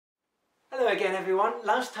Hello again everyone.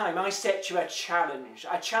 Last time I set you a challenge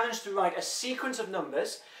to write a sequence of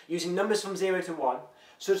numbers using numbers from 0 to 1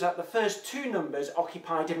 such that the first two numbers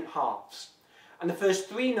occupy different halves and the first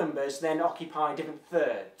three numbers then occupy different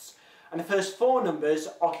thirds and the first four numbers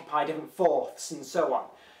occupy different fourths and so on.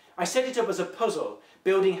 I set it up as a puzzle,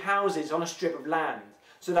 building houses on a strip of land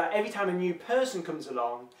so that every time a new person comes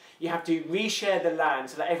along you have to reshare the land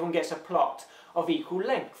so that everyone gets a plot of equal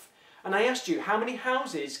length. And I asked you, how many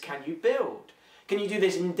houses can you build? Can you do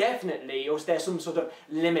this indefinitely, or is there some sort of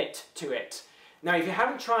limit to it? Now, if you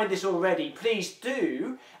haven't tried this already, please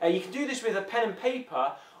do. You can do this with a pen and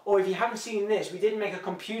paper, or if you haven't seen this, we did make a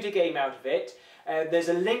computer game out of it. There's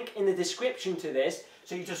a link in the description to this,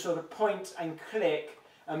 so you just sort of point and click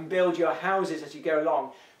and build your houses as you go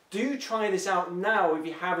along. Do try this out now if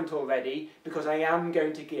you haven't already, because I am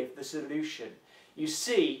going to give the solution. You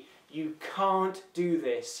see, you can't do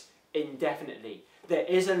this indefinitely. There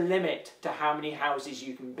is a limit to how many houses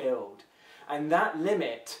you can build, and that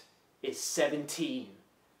limit is 17.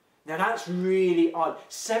 Now that's really odd,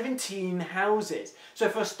 17 houses. So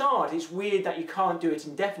for a start, it's weird that you can't do it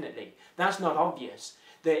indefinitely. That's not obvious.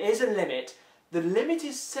 There is a limit. The limit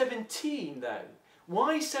is 17 though.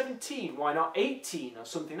 Why 17? Why not 18 or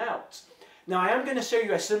something else? Now I am going to show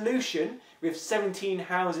you a solution with 17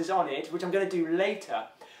 houses on it, which I'm going to do later.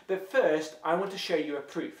 But first, I want to show you a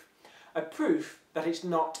proof. A proof that it's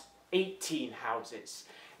not 18 houses.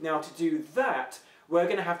 Now to do that, we're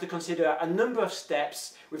going to have to consider a number of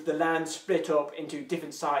steps with the land split up into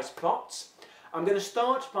different sized plots. I'm going to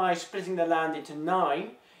start by splitting the land into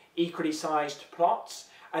 9 equally sized plots,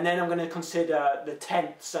 and then I'm going to consider the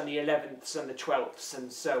 10ths and the 11ths and the 12ths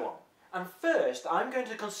and so on. And first, I'm going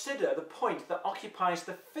to consider the point that occupies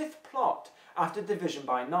the 5th plot after division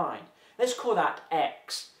by 9. Let's call that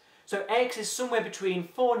x. So x is somewhere between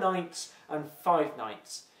 4/9 and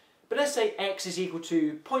 5/9. But let's say x is equal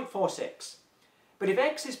to 0.46. But if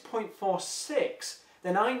x is 0.46,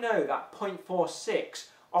 then I know that 0.46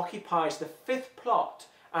 occupies the 5th plot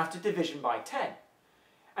after division by 10.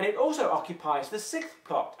 And it also occupies the 6th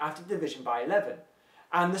plot after division by 11.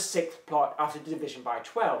 And the 6th plot after division by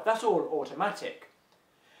 12. That's all automatic.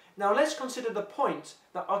 Now let's consider the point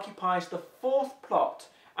that occupies the 4th plot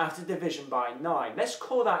after division by 9. Let's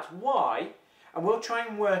call that y, and we'll try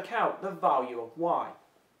and work out the value of y.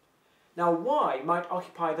 Now y might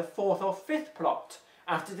occupy the 4th or 5th plot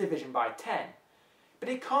after division by 10, but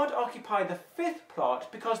it can't occupy the 5th plot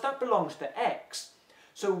because that belongs to x,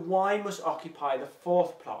 so y must occupy the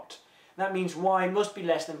 4th plot. That means y must be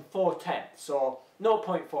less than 4/10 or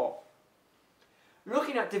 0.4.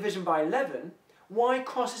 Looking at division by 11, y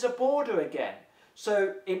crosses a border again,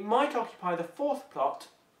 so it might occupy the 4th plot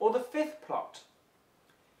or the 5th plot.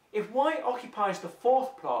 If y occupies the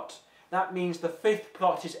 4th plot, that means the 5th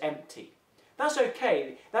plot is empty. That's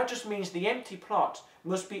okay, that just means the empty plot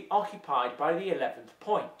must be occupied by the 11th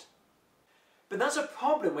point. But that's a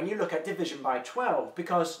problem when you look at division by 12,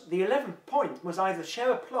 because the 11th point must either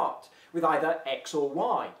share a plot with either x or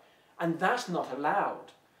y, and that's not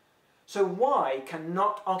allowed. So y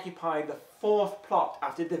cannot occupy the 4th plot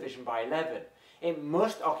after division by 11. It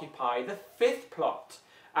must occupy the 5th plot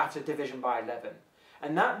after division by 11.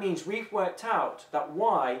 And that means we've worked out that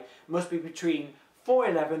y must be between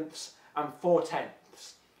 4/11ths and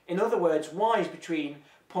 4/10ths. In other words, y is between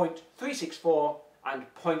 0.364 and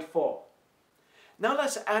 0.4. Now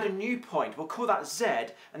let's add a new point. We'll call that z,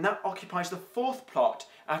 and that occupies the 4th plot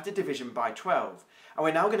after division by 12. And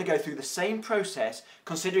we're now going to go through the same process,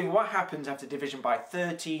 considering what happens after division by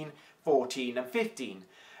 13, 14 and 15.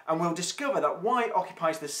 And we'll discover that y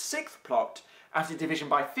occupies the 6th plot after division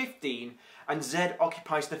by 15, and z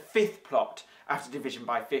occupies the 5th plot after division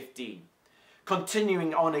by 15.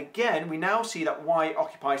 Continuing on again, we now see that y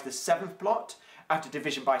occupies the 7th plot after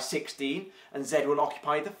division by 16, and z will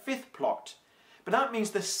occupy the 5th plot. But that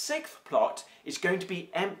means the 6th plot is going to be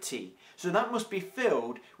empty, so that must be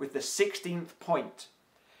filled with the 16th point.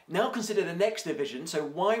 Now consider the next division, so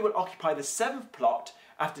y will occupy the 7th plot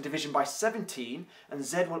after division by 17, and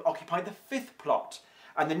z will occupy the 5th plot,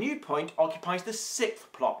 and the new point occupies the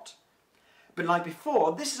 6th plot. But like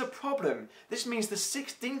before, this is a problem. This means the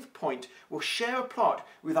 16th point will share a plot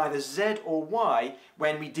with either z or y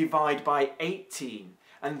when we divide by 18.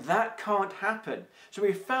 And that can't happen. So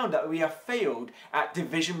we've found that we have failed at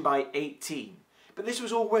division by 18. But this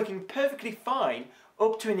was all working perfectly fine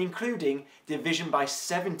up to and including division by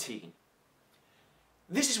 17.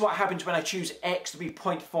 This is what happens when I choose x to be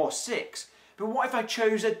 0.46. But what if I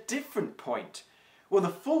chose a different point? Well, the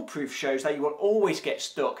full proof shows that you will always get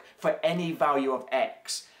stuck for any value of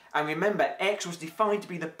x. And remember, x was defined to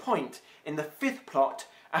be the point in the 5th plot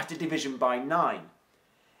after division by 9.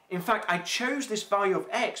 In fact, I chose this value of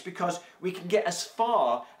x because we can get as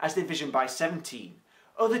far as division by 17.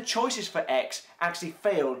 Other choices for x actually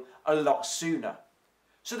fail a lot sooner.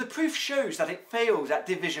 So the proof shows that it fails at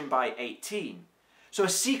division by 18. So a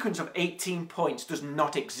sequence of 18 points does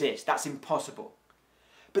not exist. That's impossible.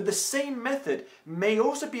 But the same method may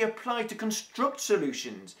also be applied to construct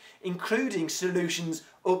solutions, including solutions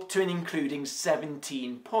up to and including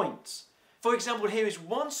 17 points. For example, here is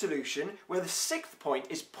one solution where the 6th point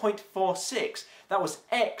is 0.46. That was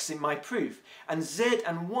x in my proof, and z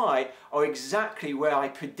and y are exactly where I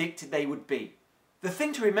predicted they would be. The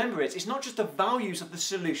thing to remember is, it's not just the values of the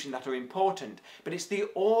solution that are important, but it's the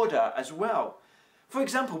order as well. For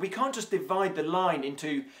example, we can't just divide the line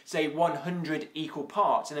into, say, 100 equal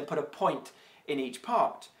parts and then put a point in each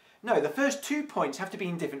part. No, the first 2 points have to be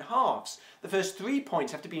in different halves, the first 3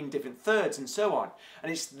 points have to be in different thirds, and so on.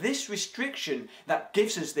 And it's this restriction that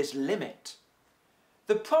gives us this limit.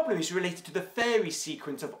 The problem is related to the Farey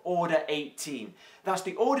sequence of order 18. That's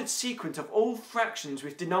the ordered sequence of all fractions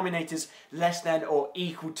with denominators less than or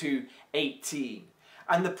equal to 18.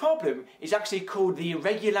 And the problem is actually called the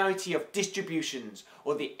irregularity of distributions,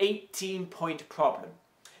 or the 18-point problem.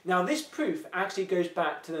 Now this proof actually goes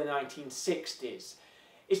back to the 1960s.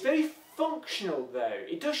 It's very functional though.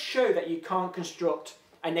 It does show that you can't construct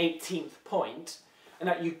an 18th point, and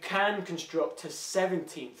that you can construct a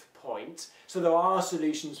 17th point, so there are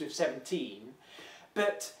solutions with 17,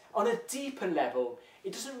 but on a deeper level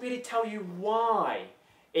it doesn't really tell you why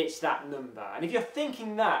it's that number. And if you're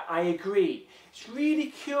thinking that, I agree. It's really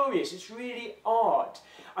curious, it's really odd.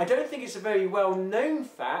 I don't think it's a very well known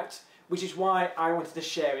fact, which is why I wanted to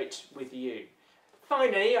share it with you.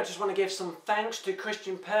 Finally, I just want to give some thanks to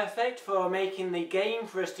Christian Perfect for making the game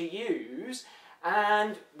for us to use,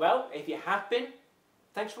 and well, if you have been,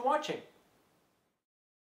 thanks for watching.